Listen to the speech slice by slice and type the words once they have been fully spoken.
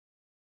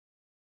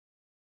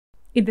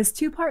In this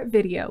two-part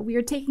video, we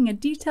are taking a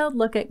detailed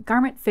look at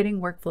garment fitting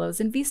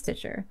workflows in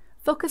Vstitcher,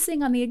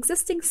 focusing on the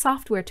existing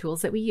software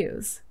tools that we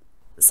use.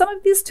 Some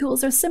of these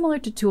tools are similar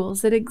to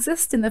tools that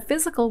exist in the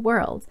physical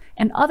world,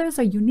 and others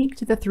are unique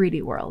to the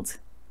 3D world.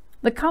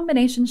 The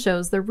combination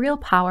shows the real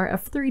power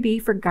of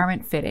 3D for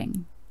garment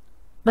fitting.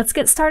 Let's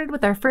get started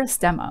with our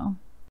first demo.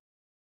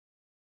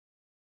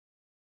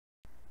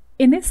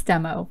 In this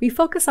demo, we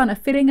focus on a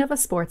fitting of a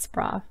sports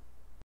bra.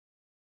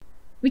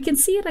 We can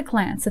see at a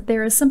glance that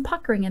there is some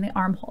puckering in the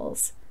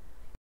armholes.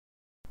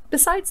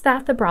 Besides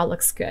that, the bra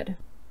looks good.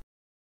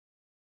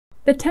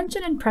 The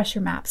tension and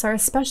pressure maps are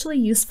especially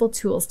useful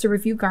tools to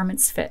review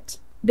garments' fit.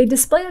 They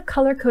display a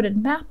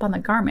color-coded map on the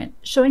garment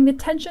showing the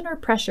tension or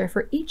pressure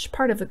for each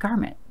part of the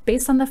garment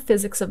based on the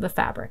physics of the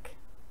fabric.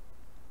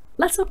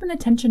 Let's open the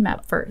tension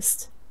map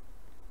first.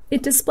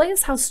 It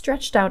displays how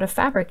stretched out a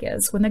fabric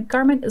is when the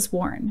garment is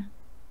worn.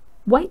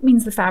 White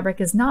means the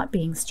fabric is not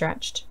being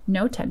stretched,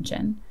 no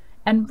tension,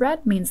 and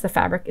red means the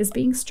fabric is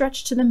being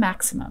stretched to the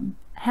maximum,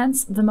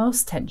 hence the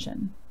most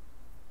tension.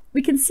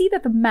 We can see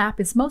that the map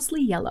is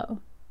mostly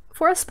yellow.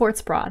 For a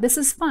sports bra, this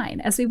is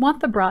fine, as we want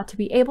the bra to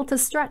be able to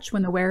stretch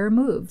when the wearer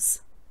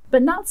moves,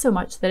 but not so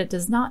much that it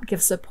does not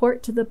give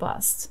support to the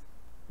bust.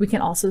 We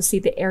can also see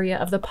the area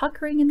of the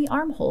puckering in the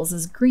armholes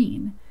is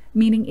green,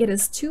 meaning it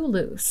is too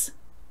loose.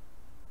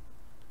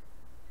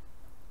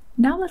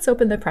 Now let's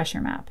open the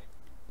pressure map.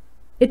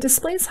 It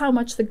displays how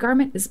much the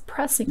garment is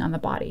pressing on the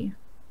body.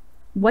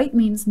 White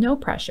means no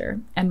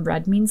pressure, and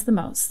red means the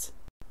most.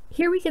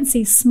 Here we can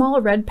see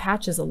small red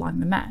patches along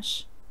the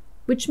mesh,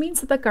 which means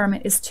that the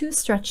garment is too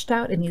stretched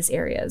out in these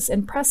areas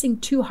and pressing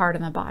too hard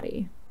on the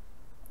body.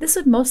 This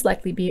would most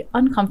likely be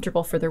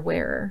uncomfortable for the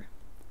wearer.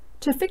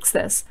 To fix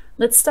this,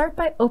 let's start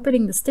by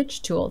opening the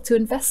stitch tool to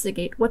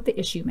investigate what the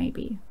issue may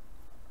be.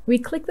 We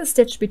click the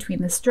stitch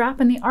between the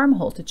strap and the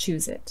armhole to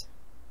choose it.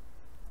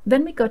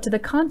 Then we go to the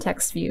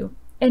context view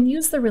and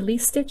use the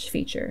Release Stitch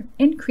feature,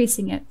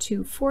 increasing it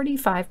to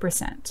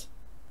 45%.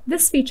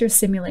 This feature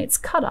simulates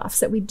cutoffs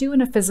that we do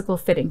in a physical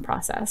fitting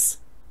process.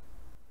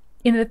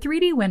 In the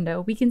 3D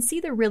window, we can see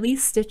the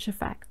Release Stitch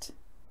effect.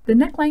 The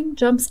neckline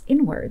jumps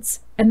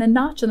inwards, and the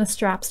notch on the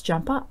straps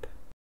jump up.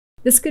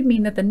 This could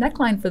mean that the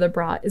neckline for the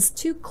bra is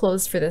too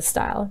closed for this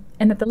style,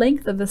 and that the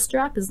length of the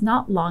strap is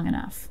not long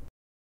enough.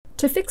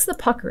 To fix the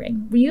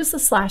puckering, we use the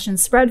Slash and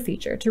Spread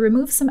feature to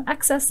remove some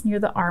excess near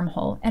the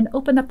armhole and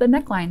open up the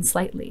neckline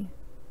slightly.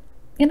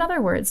 In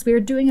other words, we are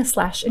doing a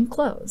slash and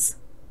close.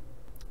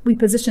 We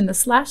position the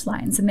slash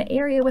lines in the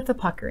area with the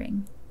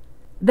puckering.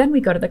 Then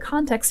we go to the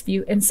context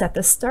view and set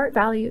the start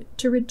value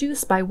to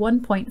reduce by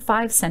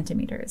 1.5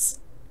 centimeters.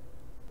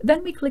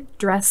 Then we click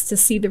Dress to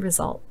see the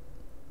result.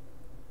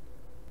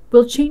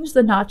 We'll change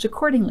the notch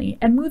accordingly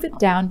and move it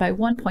down by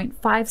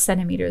 1.5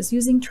 centimeters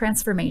using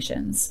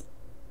transformations.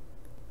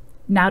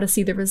 Now to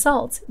see the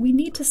result, we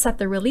need to set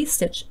the release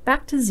stitch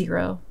back to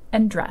 0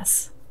 and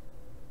dress.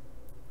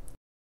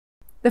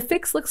 The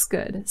fix looks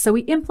good, so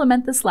we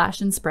implement the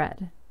slash and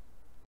spread.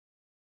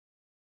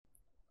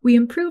 We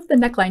improve the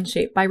neckline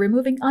shape by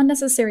removing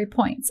unnecessary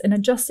points and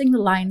adjusting the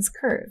line's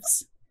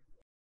curves.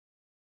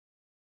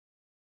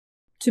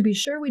 To be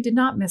sure we did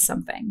not miss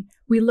something,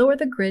 we lower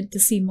the grid to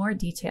see more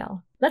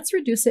detail. Let's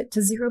reduce it to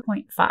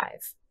 0.5.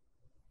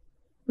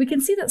 We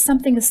can see that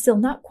something is still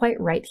not quite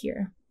right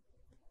here.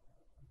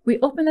 We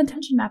open the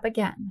tension map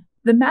again.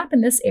 The map in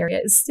this area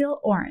is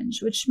still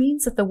orange, which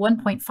means that the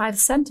 1.5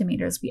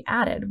 centimeters we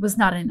added was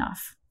not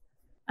enough.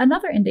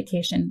 Another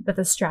indication that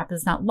the strap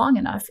is not long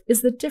enough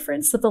is the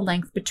difference of the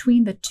length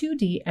between the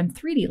 2D and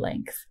 3D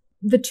length.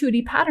 The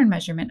 2D pattern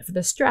measurement for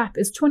the strap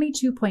is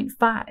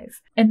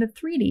 22.5, and the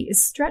 3D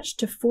is stretched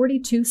to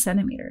 42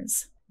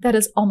 centimeters. That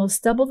is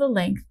almost double the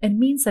length and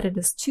means that it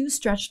is too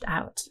stretched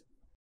out.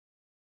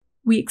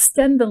 We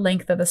extend the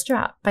length of the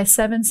strap by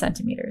 7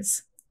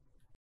 centimeters.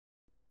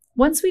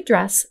 Once we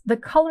dress, the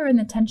color in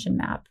the tension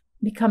map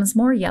becomes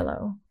more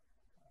yellow.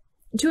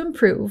 To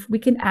improve, we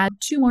can add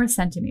 2 more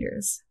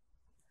centimeters.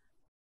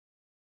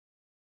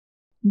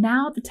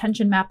 Now the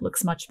tension map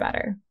looks much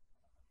better.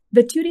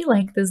 The 2D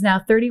length is now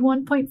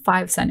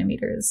 31.5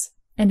 centimeters,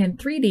 and in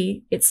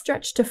 3D, it's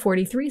stretched to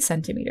 43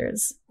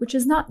 centimeters, which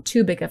is not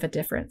too big of a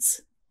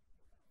difference.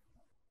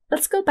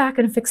 Let's go back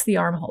and fix the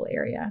armhole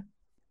area.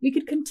 We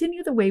could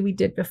continue the way we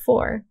did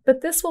before,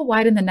 but this will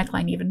widen the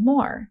neckline even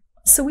more.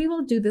 So we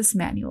will do this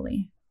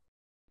manually.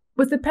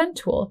 With the pen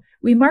tool,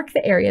 we mark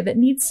the area that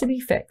needs to be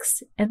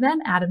fixed and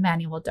then add a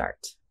manual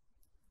dart.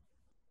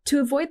 To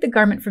avoid the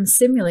garment from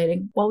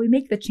simulating while we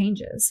make the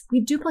changes,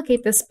 we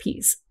duplicate this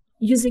piece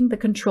using the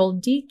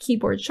Ctrl-D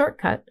keyboard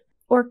shortcut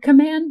or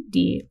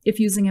Command-D if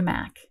using a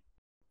Mac.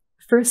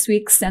 First, we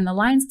extend the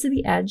lines to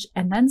the edge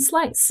and then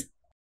slice.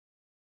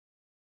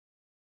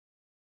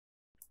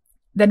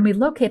 Then we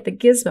locate the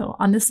gizmo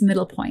on this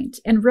middle point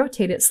and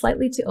rotate it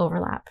slightly to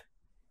overlap.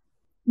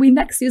 We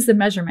next use the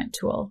measurement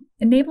tool,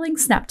 enabling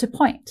snap to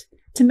point,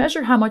 to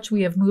measure how much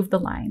we have moved the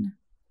line.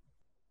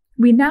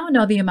 We now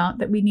know the amount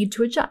that we need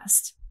to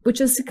adjust,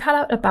 which is to cut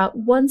out about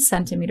 1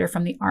 centimeter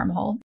from the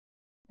armhole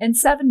and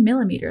 7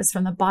 millimeters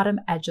from the bottom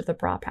edge of the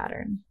bra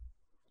pattern.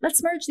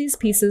 Let's merge these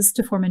pieces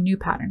to form a new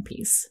pattern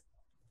piece.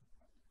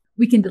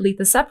 We can delete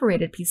the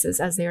separated pieces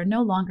as they are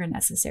no longer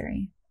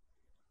necessary.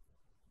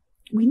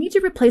 We need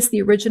to replace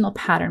the original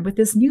pattern with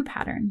this new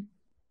pattern.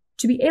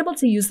 To be able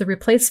to use the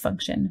replace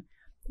function,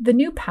 the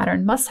new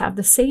pattern must have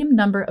the same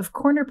number of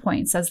corner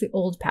points as the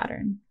old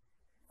pattern.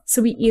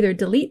 So we either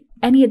delete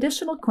any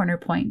additional corner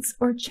points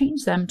or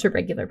change them to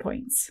regular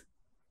points.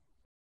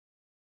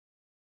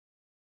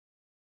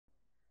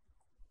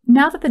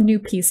 Now that the new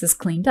piece is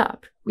cleaned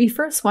up, we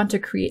first want to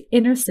create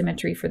inner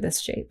symmetry for this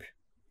shape.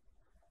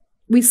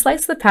 We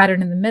slice the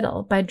pattern in the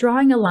middle by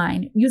drawing a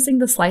line using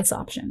the slice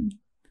option.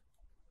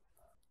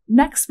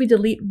 Next, we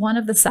delete one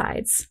of the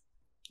sides.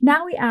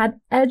 Now we add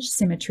edge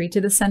symmetry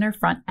to the center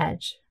front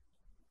edge.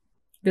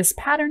 This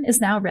pattern is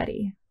now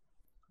ready.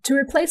 To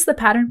replace the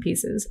pattern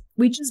pieces,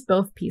 we choose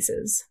both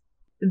pieces.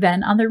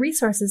 Then on the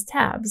Resources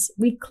tabs,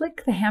 we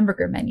click the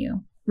hamburger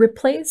menu,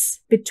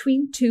 Replace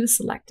Between Two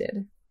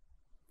selected.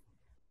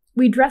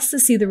 We dress to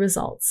see the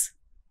results.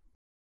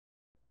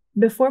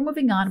 Before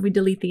moving on, we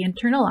delete the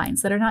internal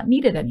lines that are not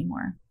needed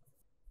anymore.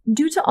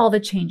 Due to all the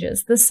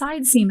changes, the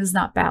side seam is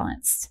not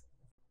balanced.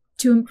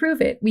 To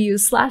improve it, we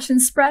use slash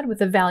and spread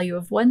with a value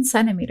of 1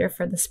 centimeter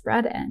for the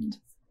spread end.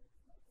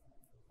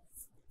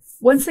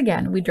 Once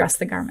again, we dress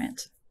the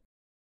garment.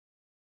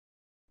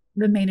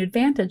 The main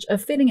advantage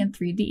of fitting in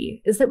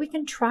 3D is that we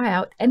can try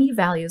out any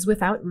values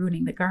without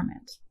ruining the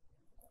garment.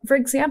 For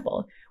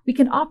example, we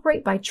can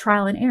operate by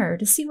trial and error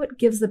to see what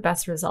gives the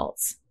best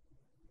results.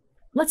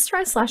 Let's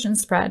try slash and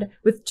spread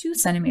with 2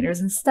 centimeters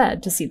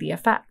instead to see the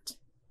effect.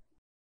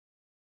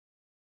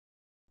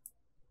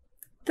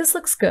 This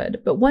looks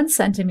good, but 1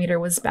 centimeter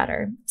was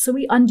better, so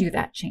we undo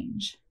that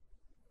change.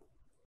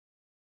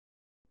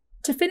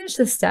 To finish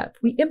this step,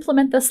 we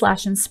implement the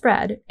slash and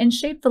spread and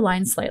shape the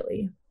line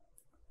slightly.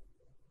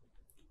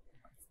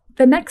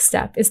 The next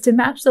step is to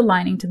match the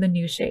lining to the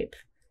new shape.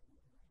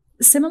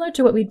 Similar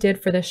to what we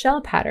did for the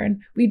shell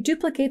pattern, we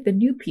duplicate the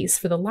new piece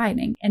for the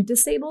lining and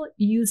disable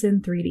Use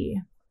in 3D.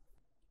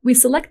 We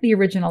select the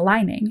original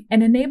lining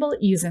and enable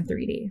Use in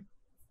 3D.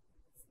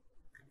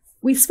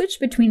 We switch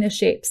between the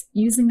shapes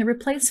using the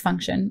Replace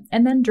function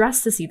and then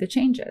dress to see the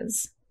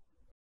changes.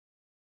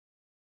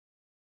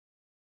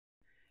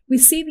 We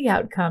see the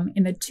outcome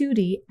in the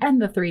 2D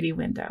and the 3D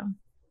window.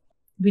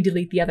 We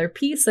delete the other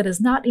piece that is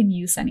not in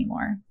use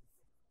anymore.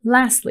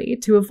 Lastly,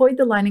 to avoid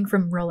the lining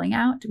from rolling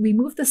out, we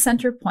move the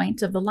center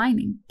point of the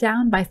lining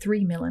down by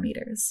 3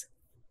 millimeters.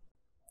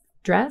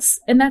 Dress,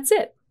 and that's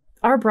it!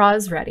 Our bra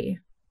is ready.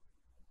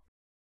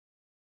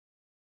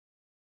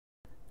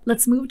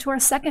 Let's move to our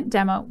second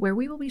demo where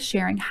we will be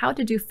sharing how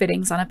to do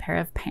fittings on a pair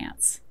of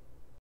pants.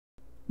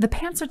 The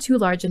pants are too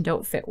large and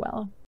don't fit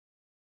well.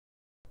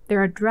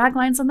 There are drag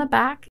lines on the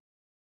back,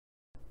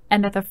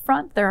 and at the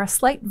front there are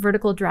slight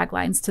vertical drag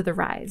lines to the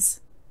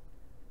rise.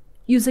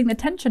 Using the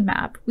tension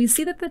map, we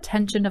see that the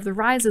tension of the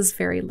rise is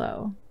very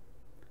low.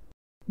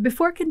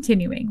 Before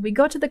continuing, we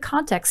go to the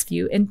context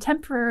view and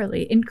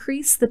temporarily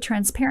increase the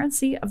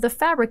transparency of the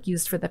fabric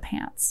used for the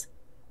pants.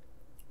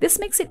 This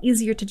makes it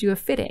easier to do a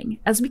fitting,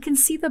 as we can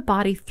see the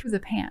body through the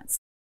pants.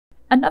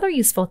 Another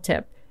useful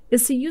tip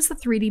is to use the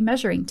 3D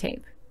measuring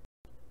tape.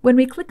 When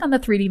we click on the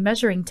 3D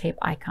measuring tape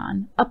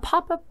icon, a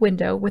pop-up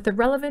window with the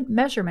relevant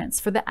measurements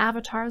for the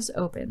avatars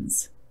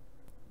opens.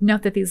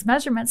 Note that these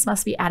measurements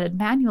must be added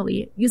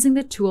manually using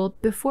the tool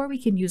before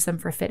we can use them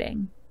for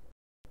fitting.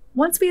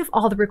 Once we have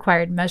all the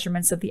required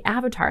measurements of the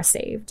avatar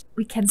saved,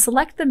 we can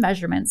select the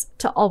measurements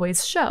to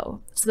always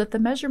show, so that the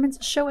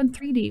measurements show in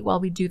 3D while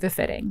we do the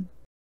fitting.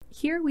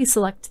 Here we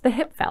select the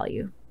hip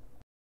value.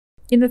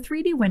 In the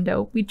 3D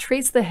window, we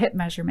trace the hip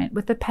measurement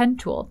with the pen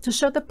tool to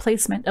show the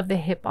placement of the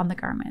hip on the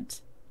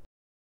garment.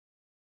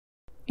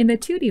 In the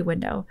 2D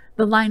window,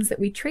 the lines that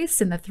we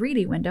traced in the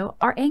 3D window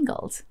are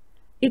angled.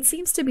 It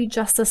seems to be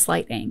just a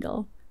slight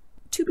angle.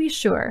 To be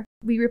sure,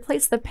 we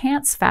replace the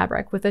pants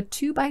fabric with a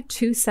 2 by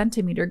 2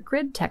 centimeter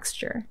grid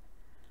texture.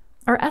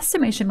 Our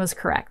estimation was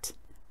correct.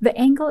 The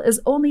angle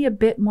is only a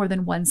bit more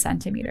than 1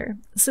 centimeter,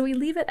 so we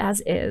leave it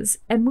as is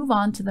and move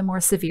on to the more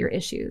severe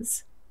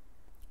issues.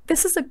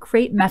 This is a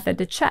great method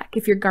to check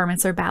if your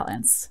garments are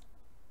balanced.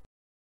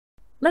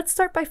 Let's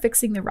start by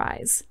fixing the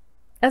rise.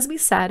 As we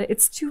said,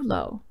 it's too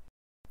low.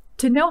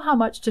 To know how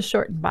much to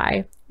shorten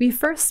by, we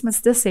first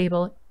must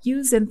disable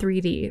Use in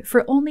 3D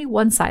for only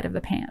one side of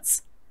the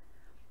pants.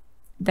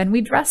 Then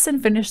we dress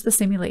and finish the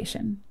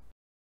simulation.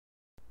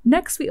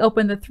 Next, we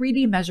open the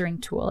 3D measuring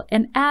tool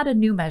and add a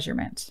new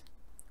measurement.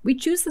 We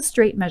choose the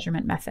straight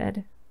measurement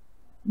method.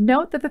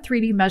 Note that the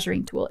 3D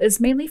measuring tool is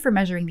mainly for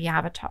measuring the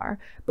avatar,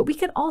 but we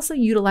can also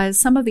utilize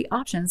some of the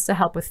options to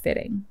help with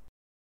fitting.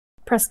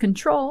 Press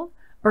Ctrl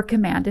or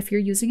Command if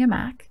you're using a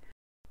Mac,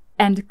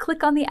 and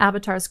click on the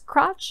avatar's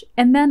crotch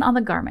and then on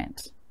the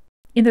garment.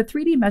 In the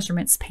 3D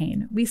measurements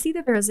pane, we see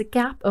that there is a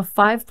gap of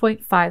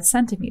 5.5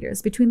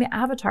 centimeters between the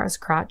avatar's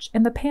crotch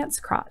and the pants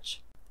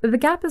crotch. The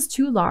gap is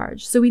too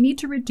large, so we need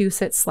to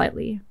reduce it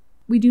slightly.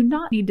 We do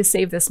not need to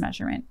save this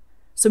measurement,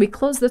 so we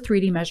close the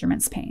 3D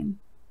measurements pane.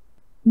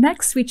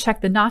 Next, we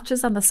check the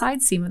notches on the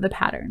side seam of the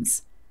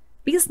patterns.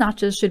 These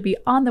notches should be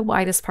on the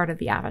widest part of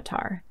the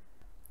avatar.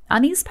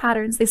 On these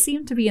patterns, they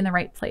seem to be in the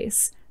right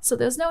place, so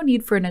there's no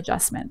need for an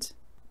adjustment.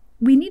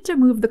 We need to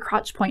move the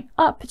crotch point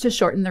up to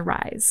shorten the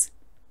rise.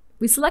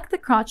 We select the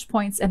crotch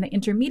points and the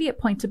intermediate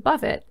point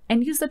above it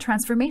and use the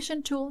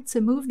transformation tool to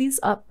move these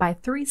up by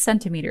 3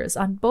 centimeters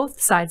on both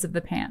sides of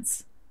the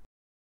pants.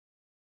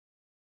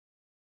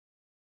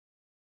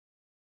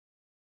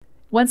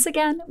 Once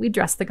again, we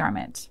dress the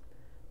garment.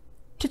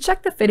 To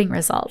check the fitting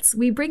results,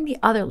 we bring the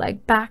other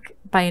leg back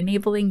by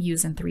enabling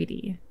Use in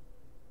 3D.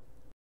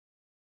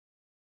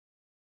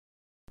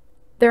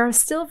 There are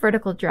still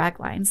vertical drag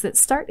lines that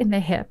start in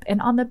the hip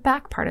and on the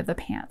back part of the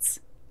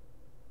pants.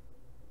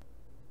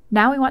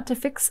 Now we want to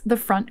fix the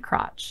front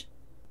crotch.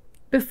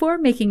 Before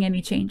making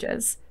any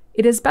changes,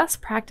 it is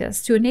best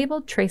practice to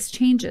enable Trace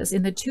Changes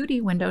in the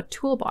 2D window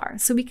toolbar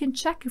so we can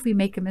check if we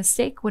make a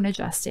mistake when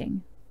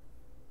adjusting.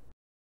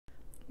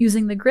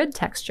 Using the grid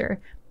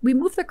texture, we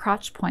move the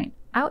crotch point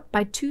out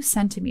by 2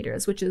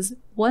 centimeters, which is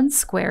 1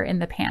 square in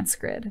the pants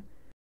grid,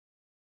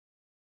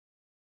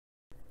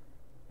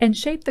 and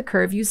shape the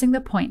curve using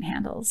the point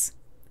handles.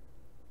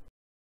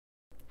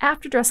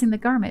 After dressing the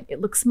garment,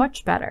 it looks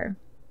much better.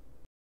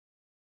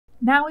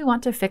 Now we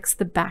want to fix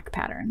the back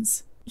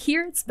patterns.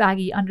 Here it's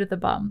baggy under the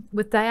bum,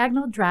 with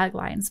diagonal drag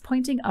lines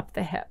pointing up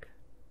the hip.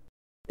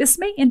 This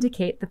may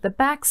indicate that the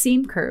back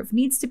seam curve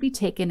needs to be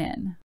taken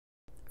in.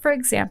 For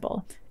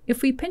example,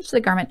 if we pinch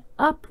the garment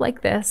up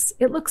like this,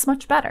 it looks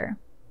much better.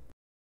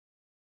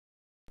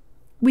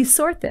 We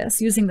sort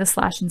this using the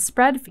slash and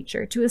spread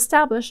feature to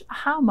establish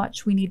how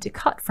much we need to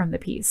cut from the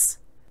piece.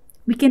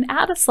 We can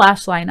add a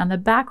slash line on the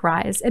back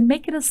rise and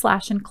make it a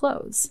slash and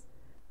close.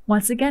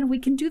 Once again, we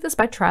can do this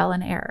by trial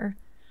and error.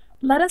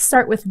 Let us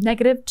start with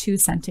 -2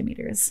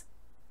 centimeters.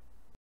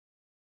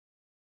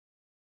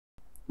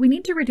 We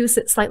need to reduce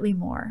it slightly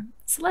more,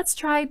 so let's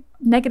try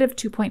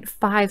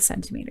 -2.5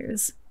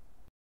 centimeters.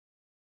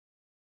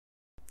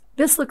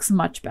 This looks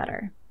much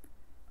better.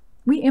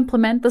 We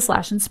implement the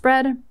slash and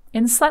spread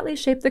and slightly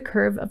shape the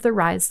curve of the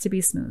rise to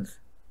be smooth.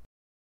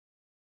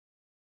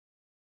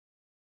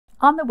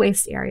 On the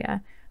waist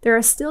area, there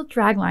are still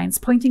drag lines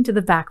pointing to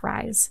the back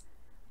rise.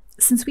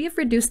 Since we have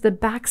reduced the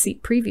back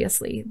seat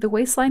previously, the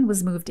waistline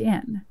was moved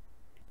in.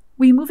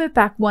 We move it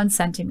back 1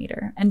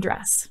 centimeter and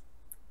dress.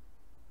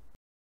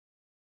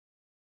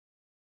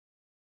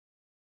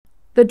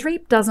 The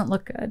drape doesn't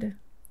look good.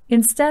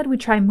 Instead, we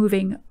try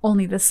moving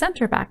only the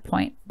center back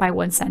point by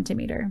 1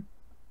 centimeter.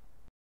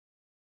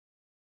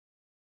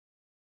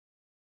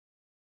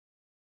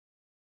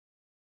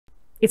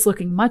 It's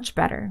looking much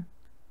better.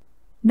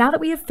 Now that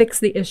we have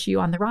fixed the issue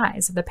on the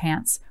rise of the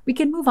pants, we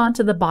can move on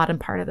to the bottom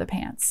part of the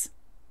pants.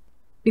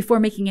 Before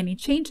making any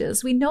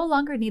changes, we no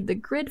longer need the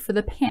grid for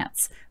the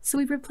pants, so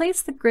we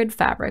replace the grid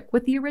fabric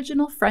with the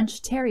original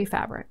French terry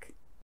fabric.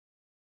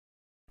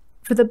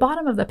 For the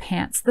bottom of the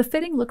pants, the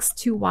fitting looks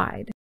too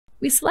wide.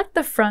 We select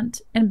the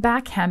front and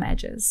back hem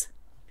edges.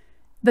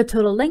 The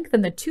total length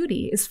in the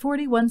 2D is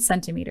 41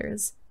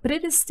 centimeters, but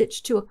it is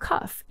stitched to a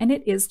cuff and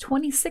it is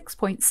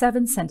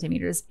 26.7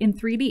 centimeters in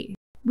 3D.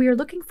 We are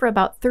looking for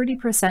about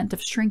 30%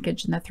 of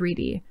shrinkage in the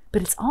 3D,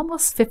 but it's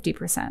almost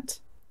 50%.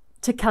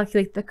 To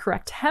calculate the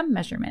correct hem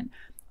measurement,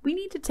 we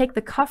need to take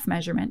the cuff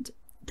measurement,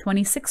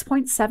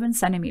 26.7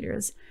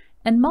 centimeters,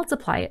 and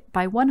multiply it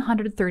by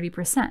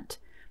 130%,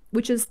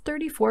 which is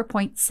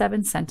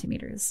 34.7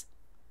 centimeters.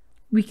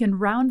 We can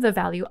round the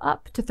value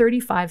up to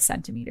 35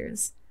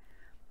 centimeters.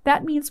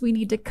 That means we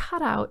need to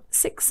cut out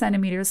 6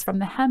 centimeters from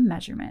the hem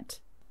measurement.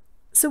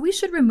 So we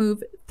should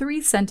remove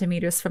 3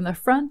 centimeters from the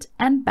front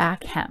and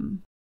back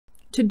hem.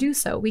 To do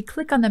so, we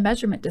click on the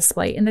measurement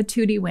display in the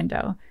 2D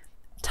window,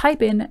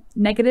 type in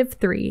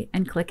 -3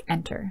 and click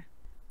Enter.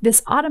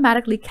 This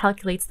automatically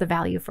calculates the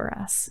value for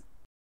us.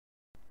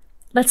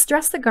 Let's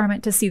dress the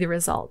garment to see the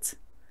result.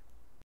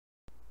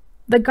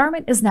 The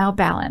garment is now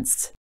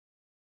balanced.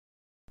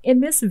 In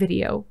this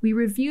video, we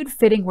reviewed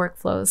fitting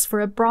workflows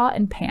for a bra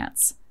and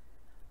pants.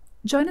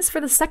 Join us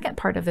for the second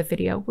part of the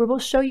video where we'll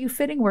show you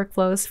fitting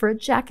workflows for a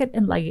jacket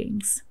and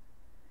leggings.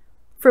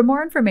 For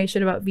more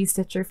information about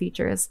Vstitcher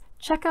features,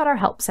 check out our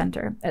Help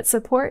Center at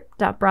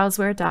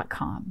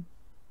support.browseware.com.